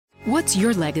What's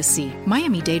your legacy?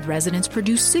 Miami-Dade residents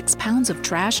produce 6 pounds of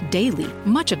trash daily.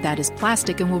 Much of that is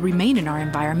plastic and will remain in our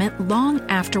environment long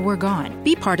after we're gone.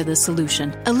 Be part of the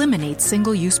solution. Eliminate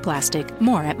single-use plastic.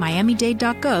 More at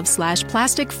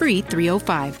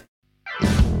miamidade.gov/plasticfree305.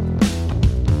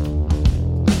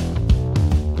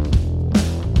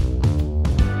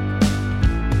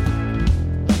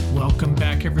 Welcome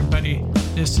back, everybody.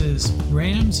 This is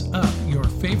Rams Up, your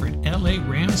favorite LA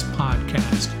Rams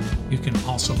podcast. You can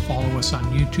also follow us on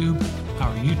YouTube.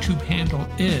 Our YouTube handle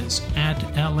is at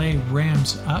LA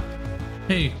Rams Up.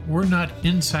 Hey, we're not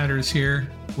insiders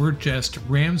here. We're just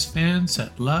Rams fans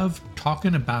that love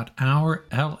talking about our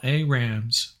LA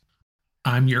Rams.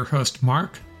 I'm your host,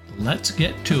 Mark. Let's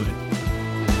get to it.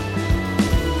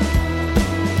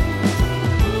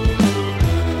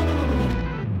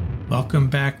 Welcome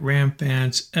back, Ram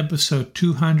fans. Episode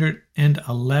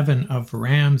 211 of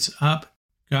Rams Up.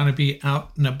 Gonna be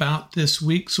out and about this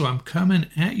week, so I'm coming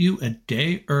at you a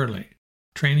day early.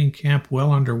 Training camp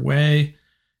well underway.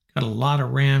 Got a lot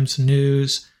of Rams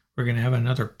news. We're gonna have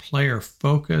another player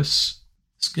focus.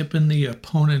 Skipping the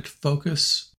opponent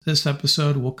focus. This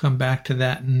episode, we'll come back to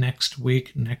that next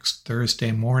week, next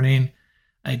Thursday morning.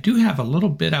 I do have a little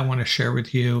bit I want to share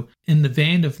with you. In the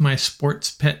vein of my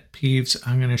sports pet peeves,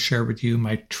 I'm going to share with you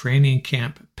my training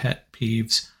camp pet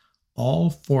peeves, all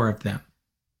 4 of them.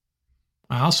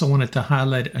 I also wanted to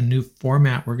highlight a new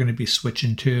format we're going to be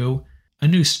switching to, a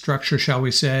new structure, shall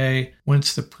we say.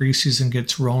 Once the preseason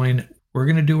gets rolling, we're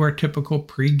going to do our typical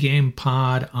pregame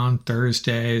pod on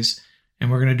Thursdays, and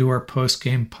we're going to do our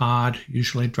postgame pod,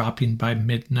 usually dropping by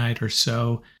midnight or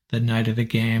so the night of the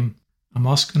game. I'm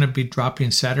also going to be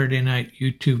dropping Saturday night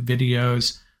YouTube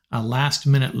videos, a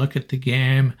last-minute look at the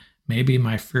game, maybe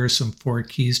my fearsome 4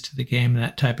 keys to the game,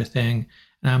 that type of thing.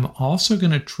 And I'm also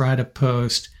going to try to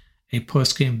post a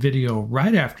post-game video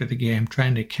right after the game,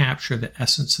 trying to capture the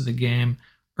essence of the game,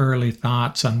 early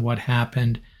thoughts on what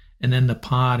happened. And then the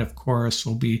pod, of course,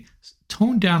 will be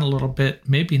toned down a little bit,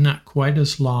 maybe not quite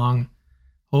as long.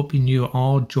 Hoping you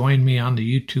all join me on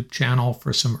the YouTube channel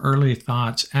for some early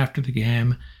thoughts after the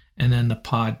game, and then the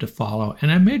pod to follow. And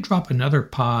I may drop another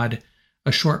pod,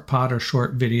 a short pod or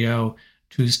short video,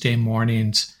 Tuesday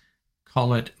mornings.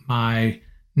 Call it my,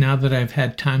 now that I've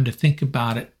had time to think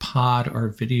about it, pod or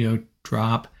video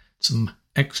drop. Some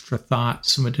extra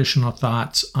thoughts, some additional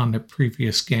thoughts on the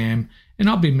previous game. And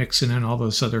I'll be mixing in all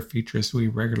those other features we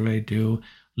regularly do.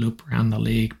 Loop around the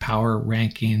league, power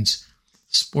rankings,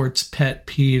 sports pet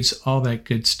peeves, all that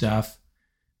good stuff.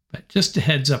 But just a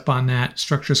heads up on that,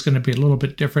 structure is going to be a little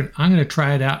bit different. I'm going to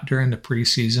try it out during the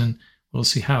preseason. We'll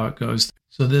see how it goes.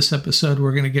 So this episode,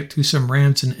 we're going to get through some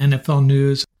Rams and NFL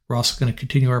news. We're also going to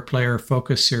continue our player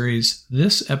focus series.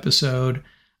 This episode,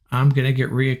 I'm going to get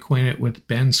reacquainted with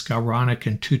Ben Skowronek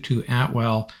and Tutu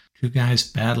Atwell, 2 guys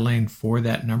battling for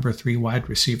that number 3 wide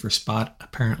receiver spot,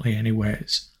 apparently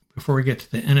anyways. Before we get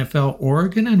to the NFL,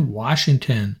 Oregon and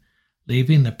Washington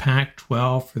leaving the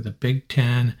Pac-12 for the Big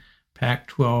Ten.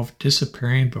 Pac-12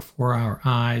 disappearing before our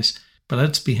eyes, but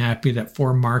let's be happy that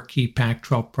 4 marquee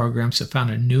Pac-12 programs have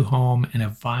found a new home in a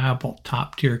viable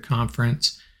top-tier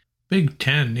conference. Big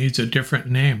Ten needs a different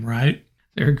name, right?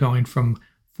 They're going from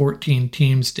 14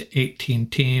 teams to 18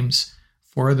 teams.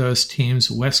 4 of those teams,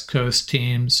 West Coast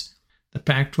teams. The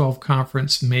Pac-12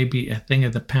 conference may be a thing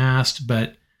of the past,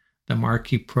 but the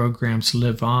marquee programs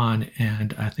live on,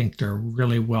 and I think they're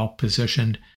really well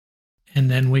positioned. And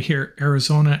then we hear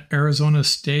Arizona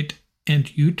State,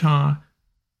 and Utah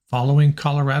following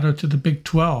Colorado to the Big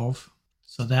 12.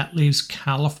 So that leaves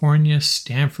California,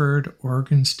 Stanford,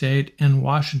 Oregon State, and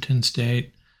Washington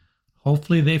State.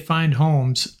 Hopefully they find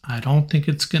homes. I don't think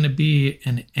it's going to be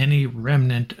in any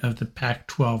remnant of the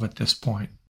Pac-12 at this point.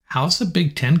 How's the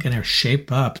Big Ten going to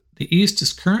shape up? The East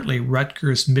is currently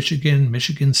Rutgers, Michigan,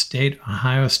 Michigan State,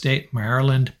 Ohio State,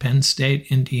 Maryland, Penn State,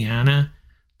 Indiana.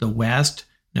 The West,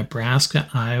 Nebraska,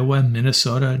 Iowa,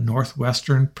 Minnesota,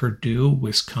 Northwestern, Purdue,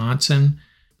 Wisconsin.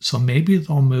 So maybe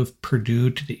they'll move Purdue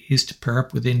to the east to pair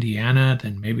up with Indiana,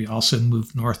 then maybe also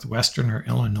move Northwestern or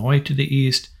Illinois to the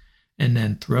east, and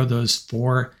then throw those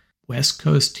 4 West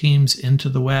Coast teams into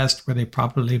the West where they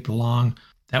probably belong.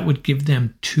 That would give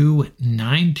them 2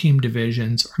 9-team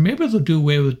divisions, or maybe they'll do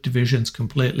away with divisions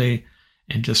completely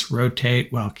and just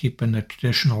rotate while keeping the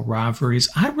traditional rivalries.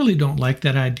 I really don't like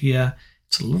that idea.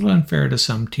 It's a little unfair to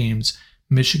some teams.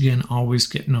 Michigan always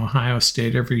getting Ohio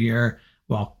State every year,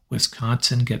 while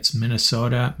Wisconsin gets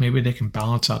Minnesota. Maybe they can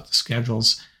balance out the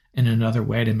schedules in another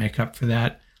way to make up for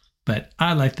that. But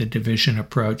I like the division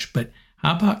approach. But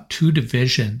how about 2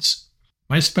 divisions?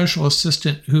 My special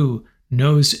assistant, who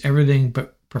knows everything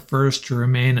but prefers to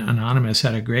remain anonymous,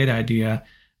 had a great idea.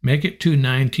 Make it 2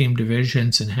 9-team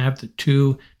divisions and have the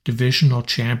 2 divisional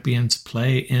champions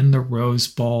play in the Rose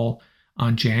Bowl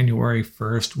on January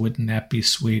 1st. Wouldn't that be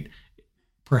sweet?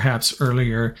 Perhaps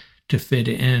earlier to fit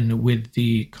in with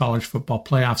the college football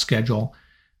playoff schedule.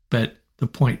 But the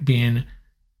point being,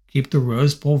 keep the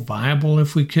Rose Bowl viable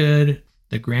if we could.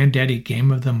 The granddaddy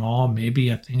game of them all, maybe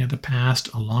a thing of the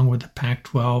past, along with the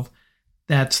Pac-12.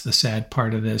 That's the sad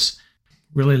part of this.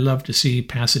 Really love to see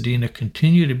Pasadena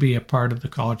continue to be a part of the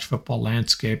college football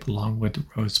landscape along with the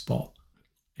Rose Bowl.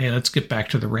 Hey, let's get back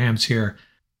to the Rams here.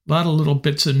 A lot of little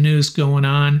bits of news going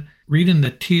on. Reading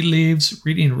the tea leaves,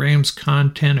 reading Rams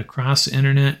content across the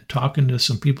internet, talking to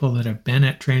some people that have been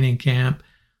at training camp.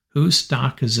 Whose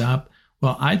stock is up?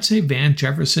 Well, I'd say Van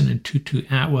Jefferson and Tutu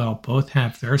Atwell both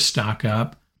have their stock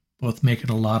up, both making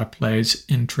a lot of plays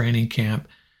in training camp.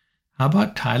 How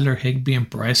about Tyler Higbee and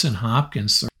Bryson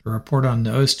Hopkins? The report on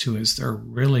those two is they're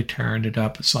really tearing it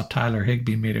up. I saw Tyler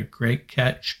Higbee made a great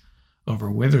catch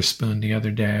over Witherspoon the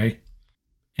other day.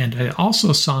 And I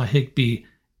also saw Higbee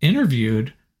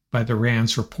interviewed by the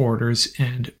Rams reporters,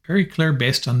 and very clear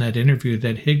based on that interview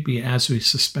that Higbee, as we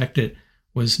suspected,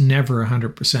 was never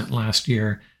 100% last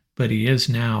year, but he is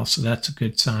now, so that's a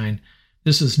good sign.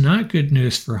 This is not good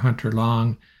news for Hunter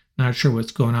Long. Not sure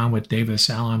what's going on with Davis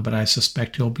Allen, but I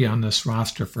suspect he'll be on this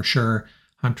roster for sure.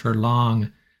 Hunter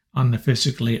Long on the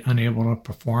physically unable to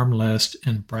perform list,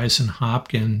 and Bryson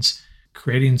Hopkins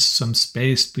creating some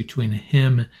space between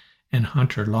him and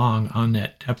Hunter Long on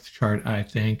that depth chart, I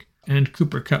think. And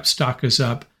Cooper Kupp stock is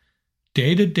up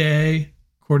day to day,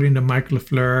 according to Mike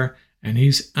LaFleur, and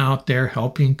he's out there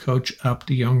helping coach up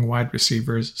the young wide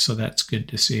receivers, so that's good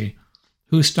to see.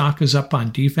 Whose stock is up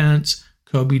on defense?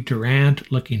 Kobe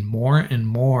Durant looking more and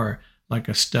more like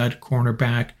a stud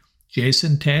cornerback.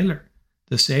 Jason Taylor,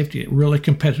 the safety, really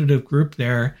competitive group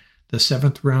there. The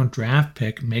 7th-round draft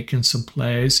pick making some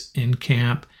plays in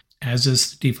camp, as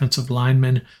is the defensive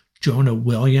lineman Jonah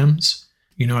Williams.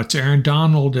 You know, it's Aaron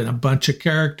Donald and a bunch of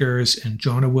characters, and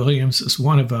Jonah Williams is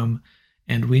one of them.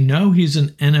 And we know he's an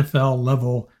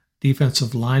NFL-level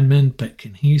defensive lineman, but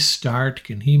can he start?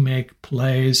 Can he make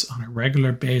plays on a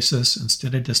regular basis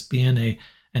instead of just being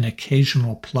an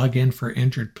occasional plug-in for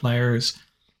injured players?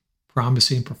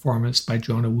 Promising performance by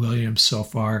Jonah Williams so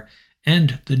far.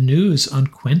 And the news on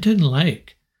Quentin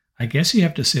Lake. I guess you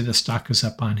have to say the stock is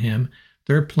up on him.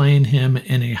 They're playing him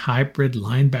in a hybrid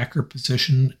linebacker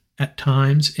position at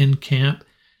times in camp.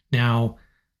 Now,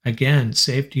 again,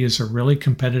 safety is a really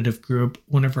competitive group.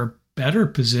 One of our better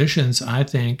positions, I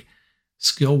think,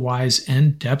 skill-wise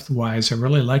and depth-wise. I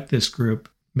really like this group.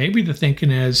 Maybe the thinking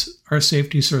is our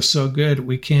safeties are so good,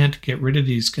 we can't get rid of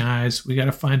these guys. We got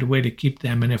to find a way to keep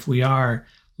them. And if we are,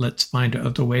 let's find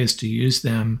other ways to use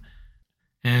them.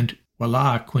 And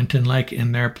voila, Quentin Lake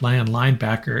in there playing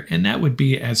linebacker. And that would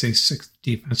be as a 6th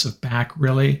defensive back,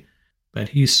 really. But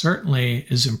he certainly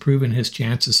is improving his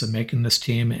chances of making this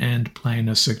team and playing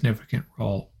a significant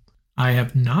role. I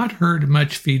have not heard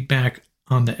much feedback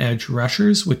on the edge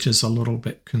rushers, which is a little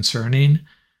bit concerning.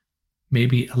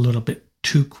 Maybe a little bit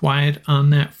too quiet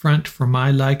on that front for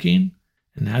my liking.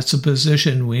 And that's a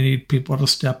position we need people to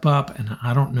step up, and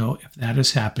I don't know if that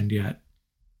has happened yet.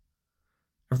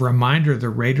 A reminder, the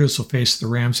Raiders will face the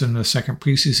Rams in the second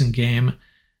preseason game.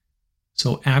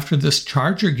 So after this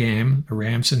Charger game, the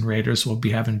Rams and Raiders will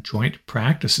be having joint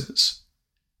practices.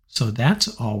 So that's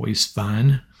always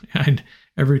fun. And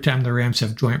every time the Rams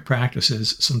have joint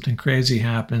practices, something crazy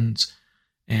happens.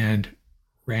 And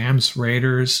Rams,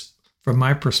 Raiders, from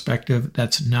my perspective,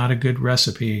 that's not a good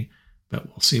recipe, but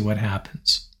we'll see what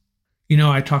happens. You know,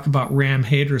 I talk about Ram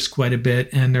haters quite a bit,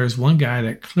 and there's one guy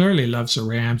that clearly loves the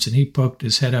Rams, and he poked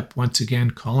his head up once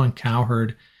again, Colin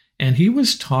Cowherd, and he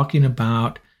was talking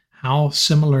about how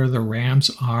similar the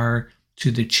Rams are to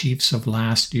the Chiefs of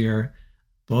last year.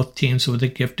 Both teams with a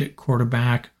gifted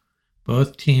quarterback,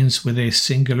 both teams with a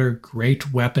singular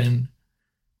great weapon,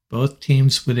 both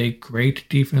teams with a great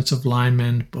defensive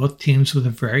lineman, both teams with a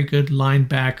very good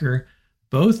linebacker,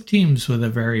 both teams with a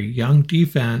very young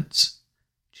defense.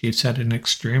 Chiefs had an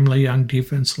extremely young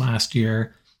defense last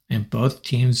year, and both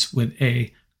teams with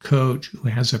a coach who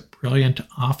has a brilliant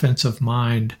offensive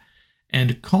mind.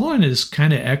 And Colin is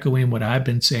kind of echoing what I've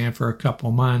been saying for a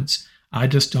couple months. I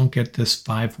just don't get this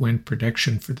 5-win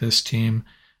prediction for this team.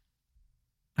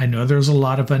 I know there's a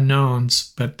lot of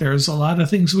unknowns, but there's a lot of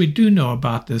things we do know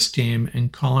about this team,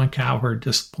 and Colin Cowherd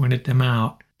just pointed them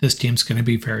out. This team's going to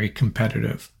be very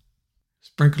competitive.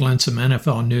 Sprinkle in some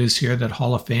NFL news here. That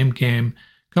Hall of Fame game,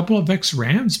 a couple of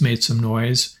ex-Rams made some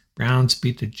noise. Browns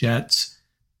beat the Jets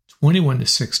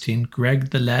 21-16. Greg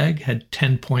the Leg had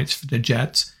 10 points for the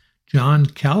Jets. John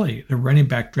Kelly, the running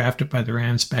back drafted by the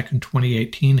Rams back in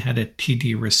 2018, had a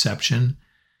TD reception.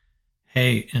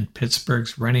 Hey, and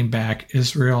Pittsburgh's running back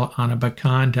Israel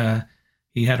Anabakanda,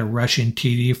 he had a rushing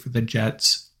TD for the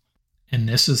Jets. And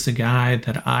this is the guy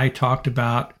that I talked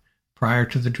about prior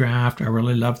to the draft. I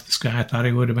really loved this guy. I thought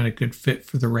he would have been a good fit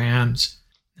for the Rams.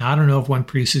 Now, I don't know if one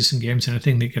preseason game is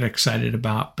anything to get excited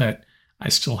about, but I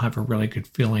still have a really good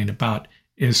feeling about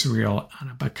Israel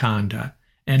Anabakanda.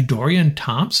 And Dorian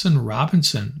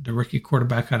Thompson-Robinson, the rookie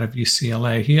quarterback out of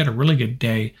UCLA, he had a really good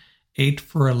day, 8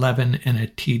 for 11 and a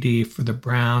TD for the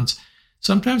Browns.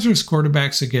 Sometimes there's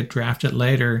quarterbacks that get drafted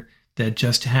later that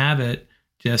just have it,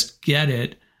 just get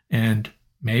it, and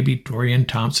maybe Dorian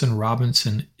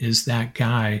Thompson-Robinson is that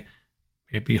guy.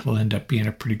 Maybe he'll end up being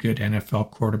a pretty good NFL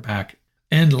quarterback.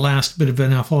 And last bit of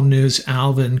NFL news,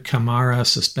 Alvin Kamara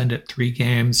suspended 3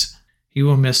 games. He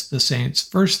will miss the Saints'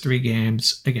 first 3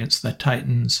 games against the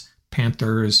Titans,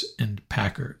 Panthers, and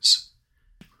Packers.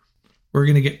 We're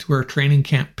going to get to our training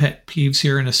camp pet peeves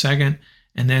here in a second,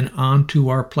 and then on to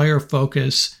our player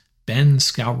focus, Ben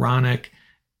Skowronek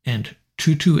and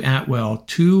Tutu Atwell,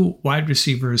 2 wide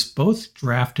receivers, both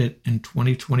drafted in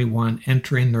 2021,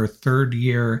 entering their 3rd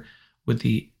year with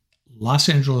the Los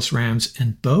Angeles Rams,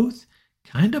 and both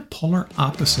kind of polar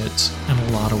opposites in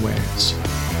a lot of ways.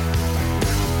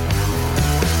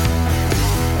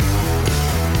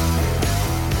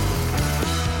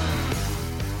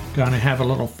 Gonna have a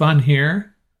little fun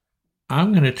here.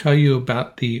 I'm going to tell you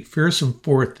about the fearsome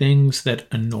 4 things that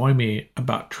annoy me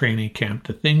about training camp,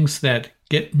 the things that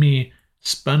get me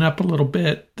spun up a little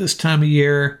bit this time of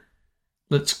year.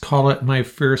 Let's call it my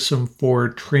fearsome 4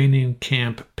 training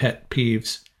camp pet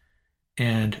peeves.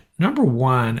 And number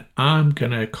 1, I'm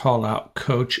going to call out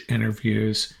coach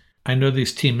interviews. I know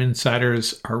these team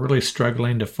insiders are really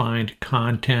struggling to find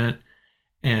content,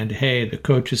 and hey, the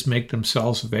coaches make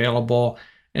themselves available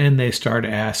and they start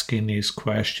asking these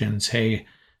questions. Hey,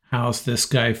 how's this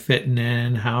guy fitting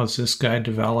in? How's this guy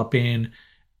developing?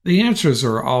 The answers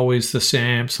are always the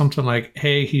same. Something like,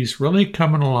 hey, he's really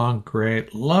coming along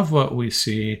great. Love what we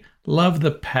see. Love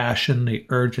the passion, the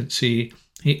urgency.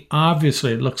 He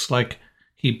obviously looks like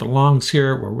he belongs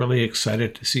here. We're really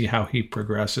excited to see how he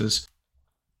progresses.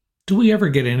 Do we ever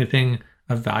get anything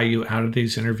of value out of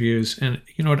these interviews? And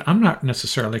you know what? I'm not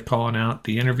necessarily calling out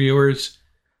the interviewers.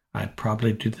 I'd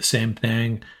probably do the same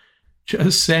thing.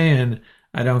 Just saying,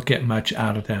 I don't get much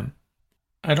out of them.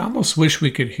 I'd almost wish we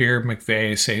could hear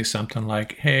McVay say something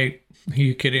like, hey, are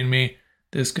you kidding me?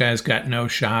 This guy's got no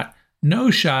shot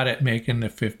at making the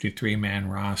 53-man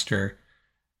roster.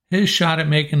 His shot at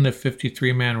making the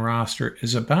 53-man roster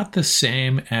is about the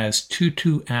same as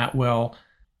Tutu Atwell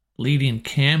leading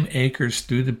Cam Akers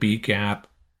through the B gap.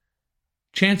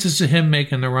 Chances of him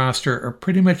making the roster are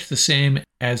pretty much the same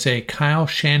as a Kyle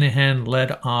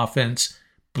Shanahan-led offense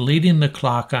bleeding the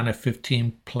clock on a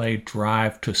 15-play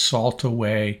drive to salt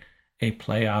away a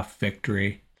playoff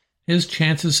victory. His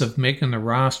chances of making the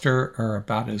roster are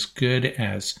about as good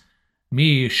as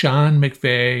me, Sean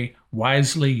McVay,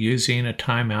 wisely using a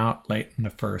timeout late in the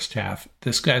first half.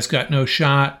 This guy's got no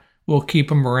shot. We'll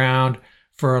keep him around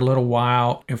for a little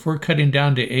while. If we're cutting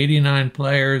down to 89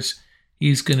 players,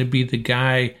 he's going to be the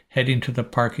guy heading to the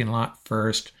parking lot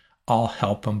first. I'll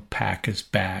help him pack his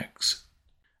bags.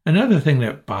 Another thing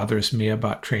that bothers me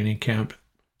about training camp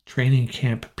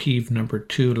peeve number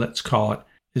 2, let's call it,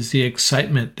 is the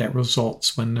excitement that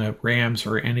results when the Rams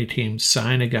or any team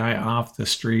sign a guy off the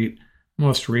street.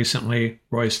 Most recently,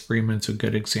 Royce Freeman's a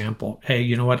good example. Hey,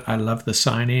 you know what? I love the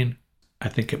signing. I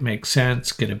think it makes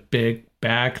sense. Get a big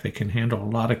back that can handle a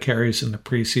lot of carries in the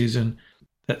preseason.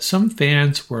 That some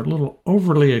fans were a little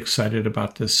overly excited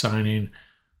about this signing.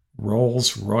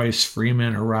 Rolls-Royce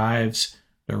Freeman arrives.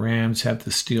 The Rams have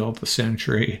the steal of the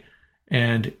century.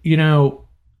 And, you know,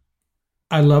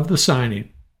 I love the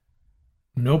signing.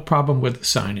 No problem with the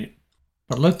signing.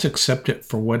 But let's accept it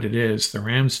for what it is. The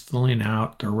Rams filling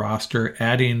out their roster,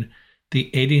 adding the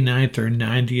 89th or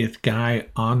 90th guy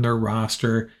on their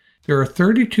roster. There are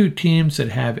 32 teams that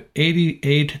have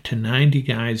 88 to 90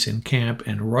 guys in camp,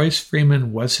 and Royce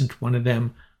Freeman wasn't one of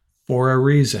them for a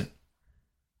reason.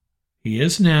 He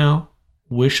is now.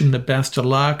 Wish him the best of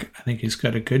luck. I think he's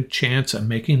got a good chance of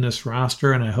making this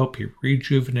roster, and I hope he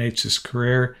rejuvenates his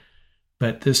career.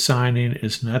 But this signing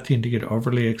is nothing to get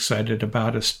overly excited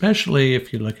about, especially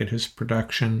if you look at his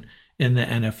production in the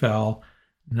NFL.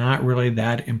 Not really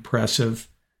that impressive.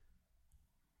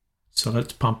 So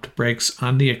let's pump the brakes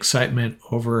on the excitement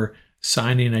over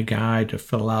signing a guy to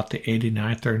fill out the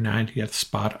 89th or 90th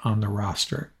spot on the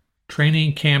roster.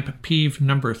 Training camp peeve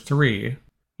number 3.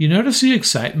 You notice the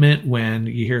excitement when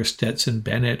you hear Stetson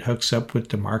Bennett hooks up with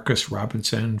Demarcus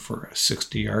Robinson for a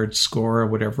 60-yard score or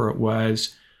whatever it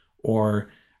was,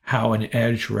 or how an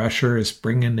edge rusher is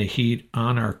bringing the heat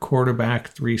on our quarterback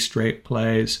 3 straight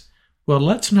plays. Well,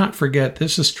 let's not forget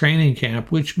this is training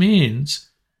camp, which means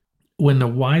when the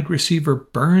wide receiver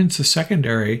burns the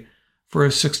secondary for a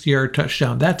 60-yard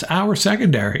touchdown, that's our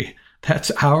secondary.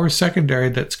 That's our secondary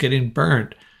that's getting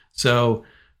burnt. So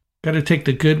got to take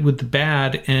the good with the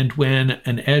bad, and when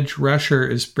an edge rusher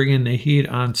is bringing the heat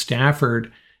on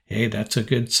Stafford, hey, that's a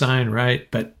good sign,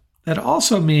 right? But that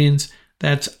also means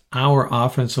that's our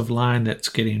offensive line that's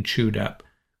getting chewed up.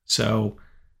 So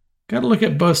got to look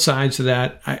at both sides of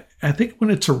that. I think when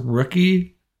it's a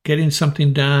rookie getting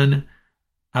something done,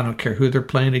 I don't care who they're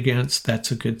playing against,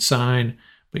 that's a good sign.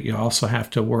 But you also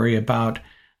have to worry about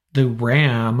the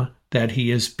ram that he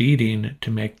is beating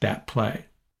to make that play.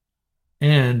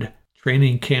 And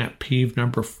training camp peeve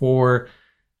number 4,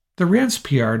 the Rams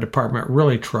PR department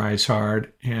really tries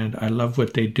hard, and I love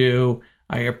what they do.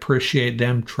 I appreciate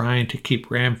them trying to keep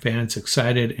Ram fans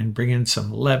excited and bring in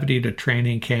some levity to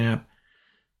training camp.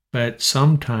 But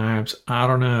sometimes, I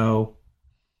don't know,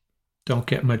 don't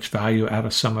get much value out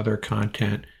of some of their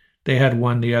content. They had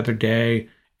one the other day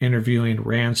interviewing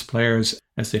Rams players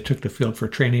as they took the field for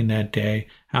training that day.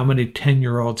 How many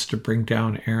 10-year-olds to bring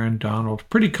down Aaron Donald?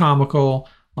 Pretty comical,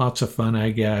 lots of fun,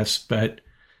 I guess, but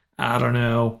I don't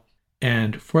know.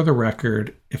 And for the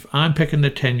record, if I'm picking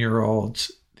the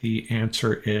 10-year-olds, the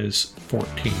answer is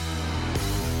 14.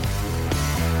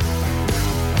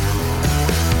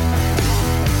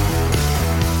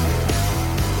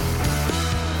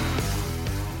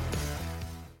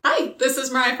 Hi, this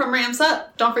is Mariah from Rams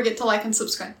Up. Don't forget to like and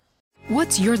subscribe.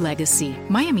 What's your legacy?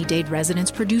 Miami-Dade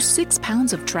residents produce 6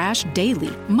 pounds of trash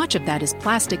daily. Much of that is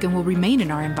plastic and will remain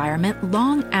in our environment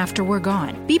long after we're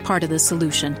gone. Be part of the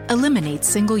solution. Eliminate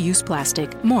single-use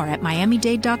plastic. More at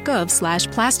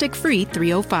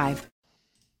miamidade.gov/plasticfree305.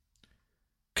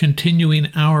 Continuing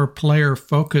our player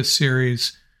focus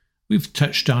series, we've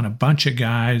touched on a bunch of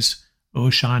guys.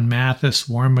 O'Shawn Mathis,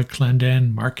 Warren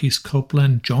McClendon, Marquise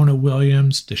Copeland, Jonah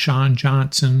Williams, Deshaun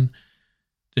Johnson,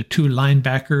 the 2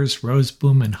 linebackers,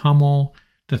 Roseboom and Hummel,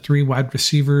 the 3 wide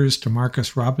receivers,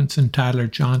 Demarcus Robinson, Tyler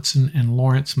Johnson, and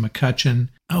Lawrence McCutcheon.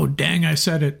 Oh, dang, I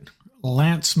said it.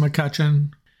 Lance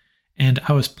McCutcheon. And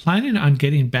I was planning on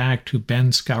getting back to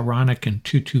Ben Skowronek and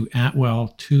Tutu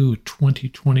Atwell, 2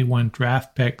 2021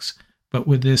 draft picks, but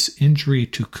with this injury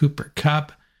to Cooper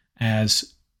Kupp,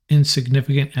 as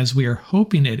insignificant as we are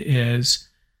hoping it is,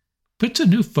 puts a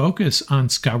new focus on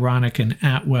Skowronek and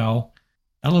Atwell,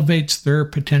 elevates their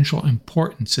potential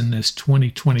importance in this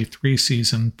 2023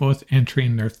 season, both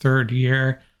entering their 3rd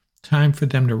year. Time for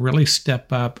them to really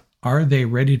step up. Are they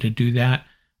ready to do that?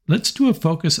 Let's do a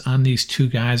focus on these 2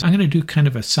 guys. I'm going to do kind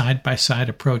of a side-by-side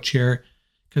approach here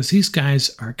because these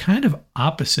guys are kind of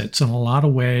opposites in a lot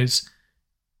of ways.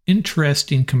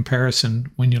 Interesting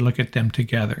comparison when you look at them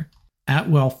together.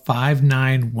 Atwell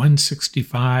 5'9",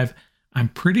 165. I'm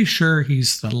pretty sure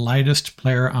he's the lightest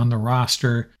player on the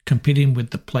roster, competing with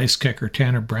the place kicker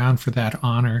Tanner Brown for that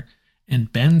honor.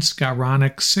 And Ben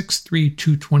Skowronek, 6'3",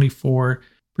 224,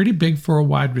 pretty big for a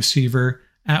wide receiver.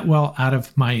 Atwell out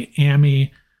of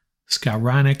Miami,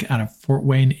 Skowronek out of Fort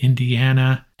Wayne,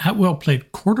 Indiana. Atwell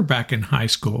played quarterback in high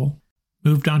school,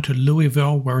 moved on to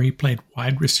Louisville where he played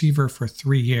wide receiver for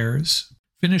 3 years.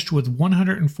 Finished with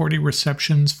 140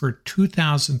 receptions for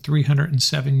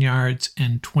 2,307 yards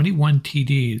and 21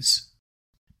 TDs.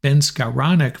 Ben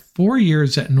Skowronek, 4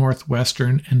 years at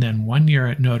Northwestern and then 1 year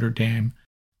at Notre Dame.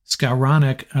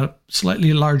 Skowronek, a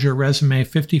slightly larger resume,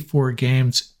 54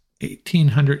 games,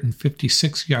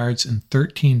 1,856 yards and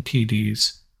 13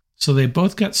 TDs. So they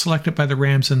both got selected by the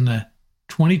Rams in the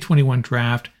 2021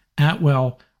 draft.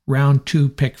 Atwell, round 2,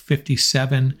 pick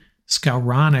 57.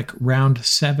 Skowronek, round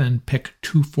 7, pick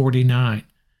 249.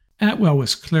 Atwell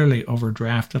was clearly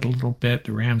overdrafted a little bit.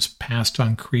 The Rams passed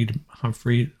on Creed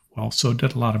Humphrey. Well, so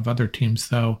did a lot of other teams,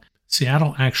 though.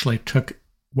 Seattle actually took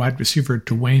wide receiver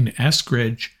Dwayne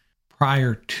Eskridge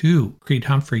prior to Creed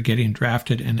Humphrey getting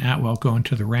drafted and Atwell going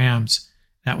to the Rams.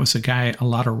 That was a guy a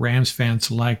lot of Rams fans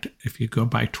liked, if you go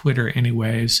by Twitter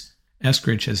anyways.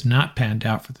 Eskridge has not panned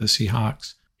out for the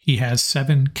Seahawks. He has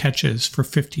 7 catches for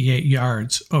 58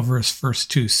 yards over his first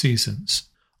 2 seasons.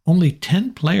 Only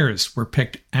 10 players were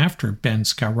picked after Ben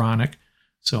Skowronek,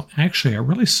 so actually a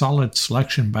really solid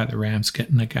selection by the Rams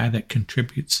getting a guy that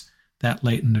contributes that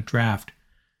late in the draft.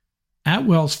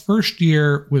 Atwell's first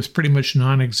year was pretty much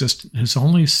non-existent. His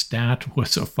only stat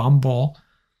was a fumble.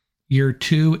 Year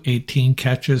 2, 18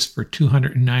 catches for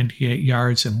 298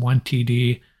 yards and 1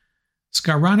 TD.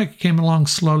 Skowronek came along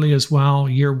slowly as well.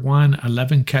 Year 1,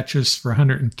 11 catches for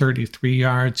 133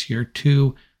 yards. Year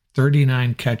 2,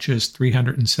 39 catches,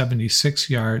 376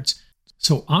 yards.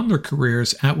 So on their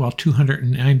careers, Atwell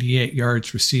 298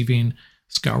 yards receiving,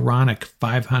 Skowronek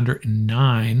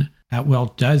 509. Atwell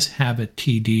does have a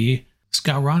TD.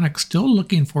 Skowronek still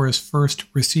looking for his first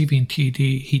receiving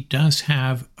TD. He does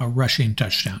have a rushing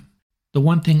touchdown. The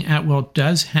one thing Atwell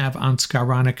does have on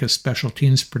Skowronek is special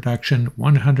teams production,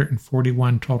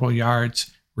 141 total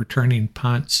yards, returning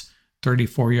punts,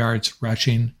 34 yards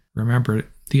rushing. Remember,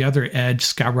 the other edge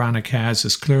Skowronek has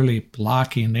is clearly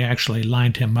blocking. They actually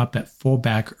lined him up at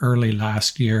fullback early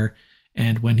last year,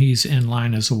 and when he's in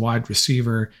line as a wide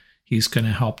receiver, he's going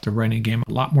to help the running game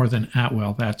a lot more than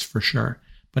Atwell, that's for sure.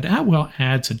 But Atwell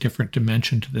adds a different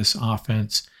dimension to this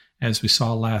offense, as we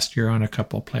saw last year on a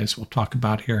couple of plays we'll talk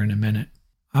about here in a minute.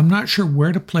 I'm not sure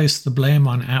where to place the blame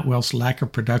on Atwell's lack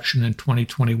of production in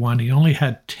 2021. He only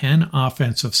had 10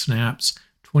 offensive snaps,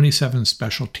 27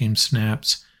 special team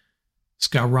snaps.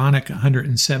 Skowronek,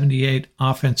 178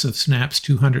 offensive snaps,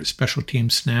 200 special team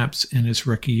snaps in his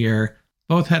rookie year.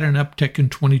 Both had an uptick in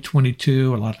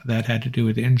 2022. A lot of that had to do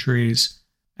with injuries.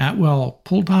 Atwell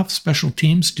pulled off special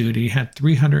teams duty, had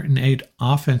 308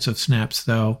 offensive snaps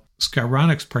though.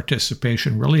 Skowronek's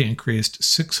participation really increased,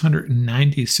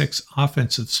 696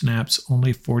 offensive snaps,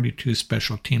 only 42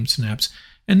 special team snaps.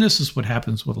 And this is what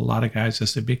happens with a lot of guys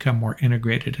as they become more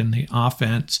integrated in the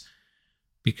offense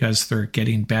because they're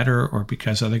getting better or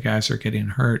because other guys are getting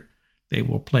hurt. They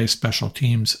will play special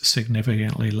teams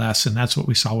significantly less, and that's what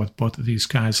we saw with both of these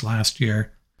guys last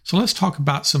year. So let's talk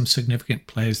about some significant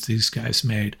plays these guys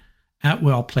made.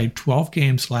 Atwell played 12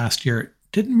 games last year.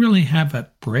 Didn't really have a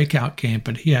breakout game,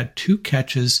 but he had 2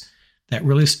 catches that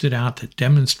really stood out that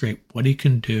demonstrate what he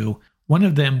can do. One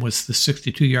of them was the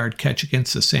 62-yard catch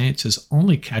against the Saints, his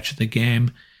only catch of the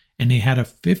game, and he had a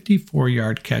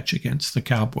 54-yard catch against the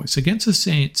Cowboys. Against the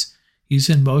Saints, he's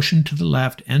in motion to the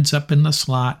left, ends up in the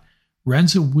slot,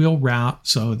 runs a wheel route.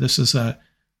 So this is a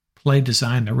play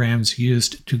design the Rams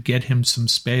used to get him some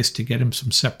space, to get him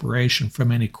some separation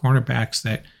from any cornerbacks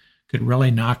that could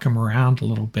really knock him around a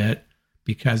little bit,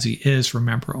 because he is,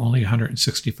 remember, only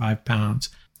 165 pounds.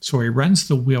 So he runs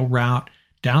the wheel route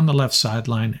down the left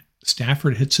sideline.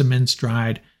 Stafford hits him in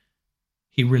stride.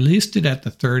 He released it at the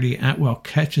 30. Atwell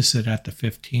catches it at the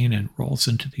 15 and rolls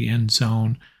into the end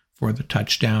zone for the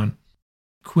touchdown.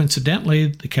 Coincidentally,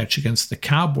 the catch against the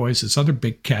Cowboys, his other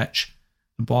big catch,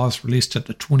 the ball is released at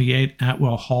the 28.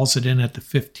 Atwell hauls it in at the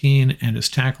 15 and is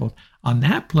tackled. On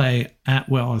that play,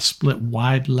 Atwell is split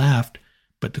wide left,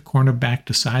 but the cornerback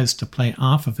decides to play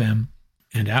off of him,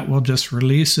 and Atwell just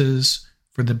releases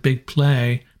for the big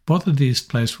play. Both of these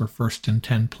plays were 1st and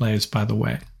 10 plays, by the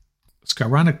way.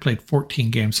 Skowronek played 14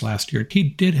 games last year. He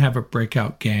did have a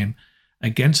breakout game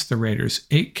against the Raiders,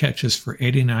 8 catches for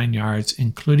 89 yards,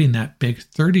 including that big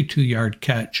 32-yard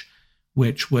catch,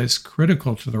 which was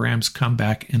critical to the Rams'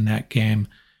 comeback in that game.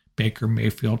 Baker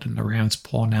Mayfield and the Rams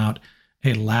pulling out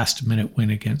a last-minute win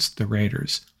against the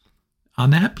Raiders. On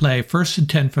that play, 1st and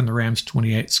 10 from the Rams'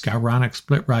 28, Skowronek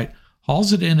split right,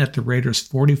 hauls it in at the Raiders'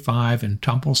 45 and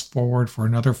tumbles forward for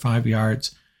another 5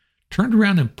 yards, turned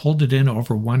around and pulled it in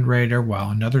over one Raider while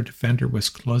another defender was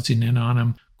closing in on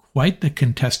him. Quite the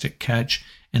contested catch,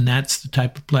 and that's the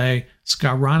type of play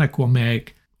Skowronek will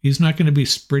make. He's not going to be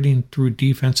sprinting through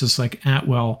defenses like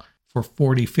Atwell for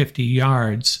 40, 50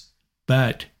 yards,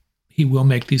 but he will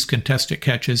make these contested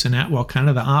catches, and Atwell kind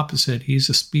of the opposite. He's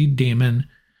a speed demon,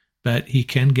 but he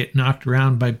can get knocked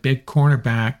around by big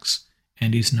cornerbacks,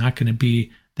 and he's not going to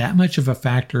be that much of a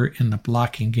factor in the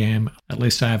blocking game. At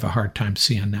least I have a hard time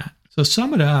seeing that. So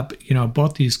sum it up,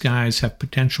 both these guys have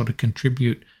potential to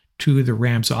contribute to the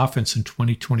Rams offense in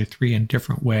 2023 in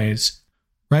different ways.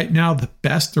 Right now, the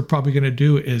best they're probably going to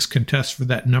do is contest for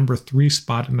that number 3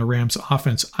 spot in the Rams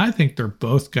offense. I think they're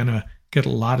both going to get a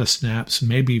lot of snaps,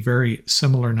 maybe very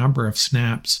similar number of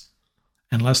snaps,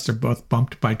 unless they're both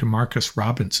bumped by DeMarcus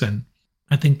Robinson.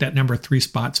 I think that number 3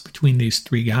 spot's between these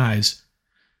 3 guys.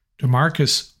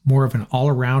 DeMarcus, more of an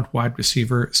all-around wide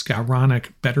receiver.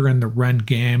 Skowronek, better in the run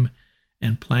game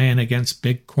and playing against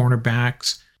big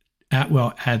cornerbacks.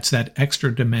 Atwell adds that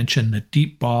extra dimension, the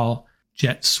deep ball,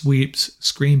 jet sweeps,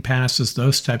 screen passes,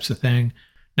 those types of thing.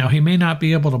 Now, he may not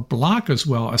be able to block as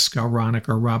well as Skowronek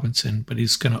or Robinson, but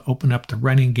he's going to open up the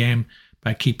running game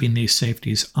by keeping these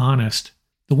safeties honest.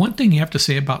 The one thing you have to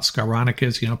say about Skowronek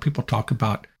is, people talk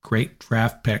about great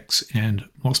draft picks, and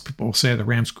most people will say the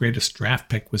Rams' greatest draft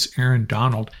pick was Aaron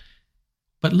Donald.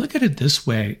 But look at it this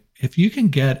way. If you can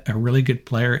get a really good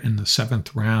player in the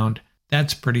 7th round,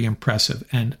 that's pretty impressive.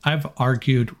 And I've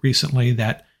argued recently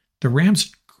that the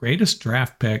Rams' greatest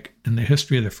draft pick in the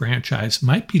history of the franchise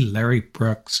might be Larry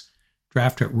Brooks,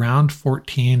 drafted round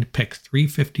 14, pick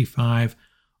 355,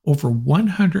 over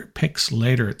 100 picks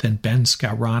later than Ben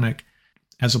Skowronek.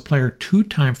 As a player,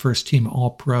 2-time first-team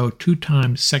All-Pro,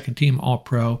 2-time second-team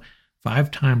All-Pro,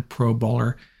 5-time Pro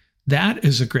Bowler. That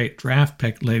is a great draft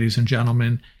pick, ladies and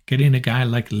gentlemen. Getting a guy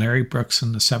like Larry Brooks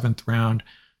in the 7th round,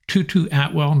 Tutu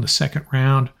Atwell in the 2nd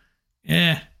round,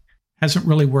 hasn't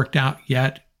really worked out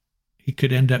yet. He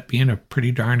could end up being a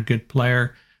pretty darn good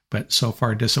player, but so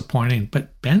far disappointing.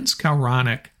 But Ben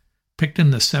Skowronek, picked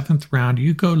in the 7th round,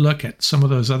 you go look at some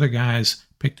of those other guys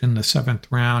picked in the 7th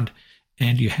round,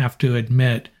 and you have to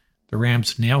admit the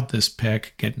Rams nailed this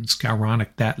pick, getting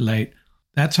Skowronek that late.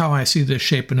 That's how I see this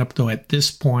shaping up, though, at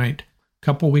this point. A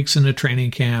couple weeks into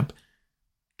training camp,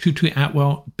 Tutu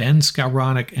Atwell, Ben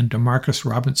Skowronek, and Demarcus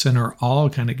Robinson are all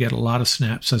going to get a lot of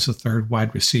snaps as a third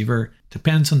wide receiver.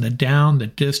 Depends on the down, the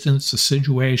distance, the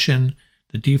situation,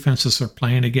 the defenses they're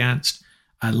playing against.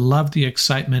 I love the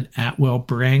excitement Atwell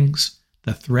brings,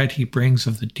 the threat he brings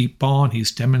of the deep ball, and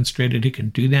he's demonstrated he can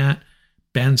do that.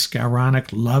 Ben Skowronek,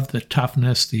 love the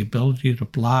toughness, the ability to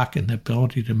block, and the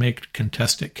ability to make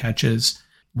contested catches.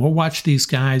 We'll watch these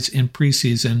guys in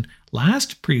preseason.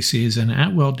 Last preseason,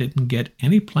 Atwell didn't get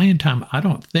any playing time, I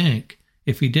don't think.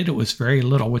 If he did, it was very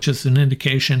little, which is an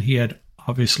indication he had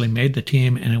obviously made the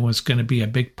team and it was going to be a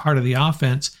big part of the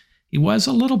offense. He was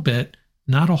a little bit,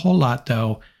 not a whole lot,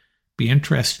 though. Be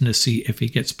interesting to see if he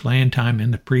gets playing time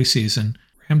in the preseason.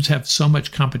 Rams have so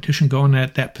much competition going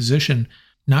at that position.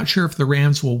 Not sure if the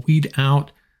Rams will weed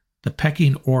out the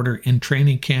pecking order in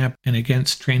training camp and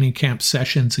against training camp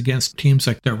sessions against teams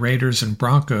like the Raiders and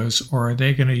Broncos, or are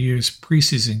they going to use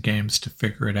preseason games to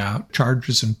figure it out?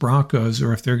 Chargers and Broncos,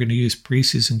 or if they're going to use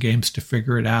preseason games to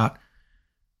figure it out.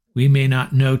 We may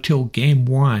not know till game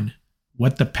 1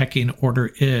 what the pecking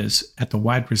order is at the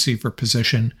wide receiver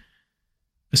position.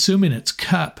 Assuming it's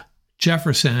Kupp,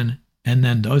 Jefferson, and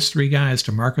then those 3 guys,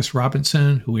 Demarcus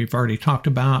Robinson, who we've already talked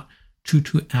about,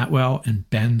 Tutu Atwell, and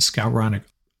Ben Skowronek.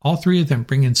 All 3 of them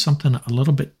bring in something a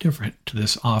little bit different to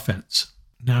this offense.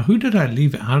 Now, who did I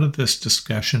leave out of this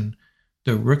discussion?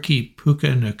 The rookie Puka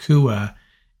Nacua.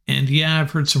 And yeah, I've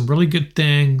heard some really good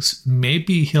things.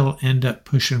 Maybe he'll end up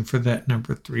pushing for that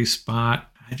number 3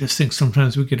 spot. I just think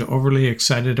sometimes we get overly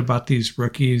excited about these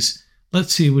rookies.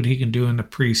 Let's see what he can do in the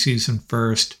preseason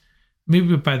first.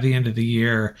 Maybe by the end of the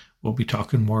year, we'll be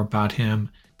talking more about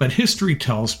him. But history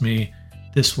tells me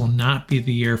this will not be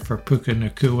the year for Puka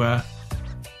Nacua,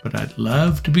 but I'd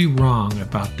love to be wrong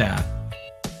about that.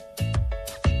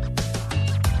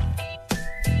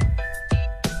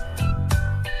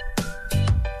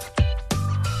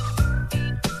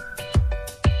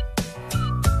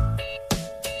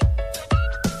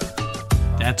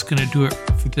 That's going to do it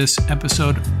for this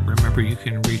episode. Remember, you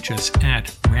can reach us at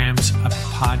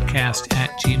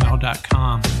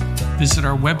ramsuppodcast@gmail.com. Visit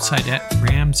our website at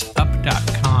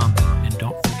ramsup.com. And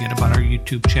don't forget about our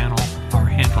YouTube channel. Our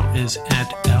handle is at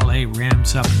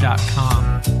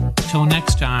laramsup.com. Till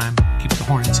next time, keep the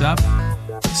horns up,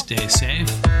 stay safe,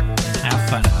 and have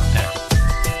fun out there.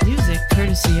 Music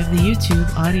courtesy of the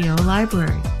YouTube audio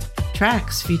library.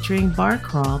 Tracks featuring Bar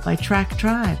Crawl by Track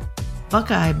Tribe,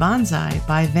 Buckeye Bonsai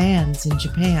by Vans in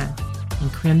Japan,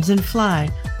 and Crimson Fly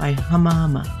by Hama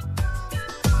Hama.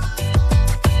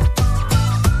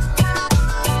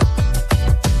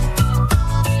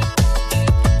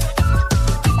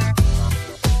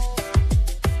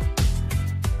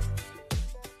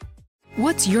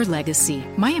 What's your legacy?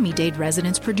 Miami-Dade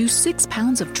residents produce 6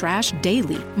 pounds of trash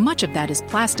daily. Much of that is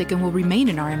plastic and will remain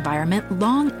in our environment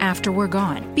long after we're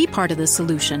gone. Be part of the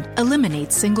solution.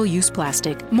 Eliminate single-use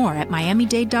plastic. More at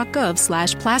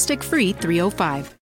miamidade.gov/plasticfree305.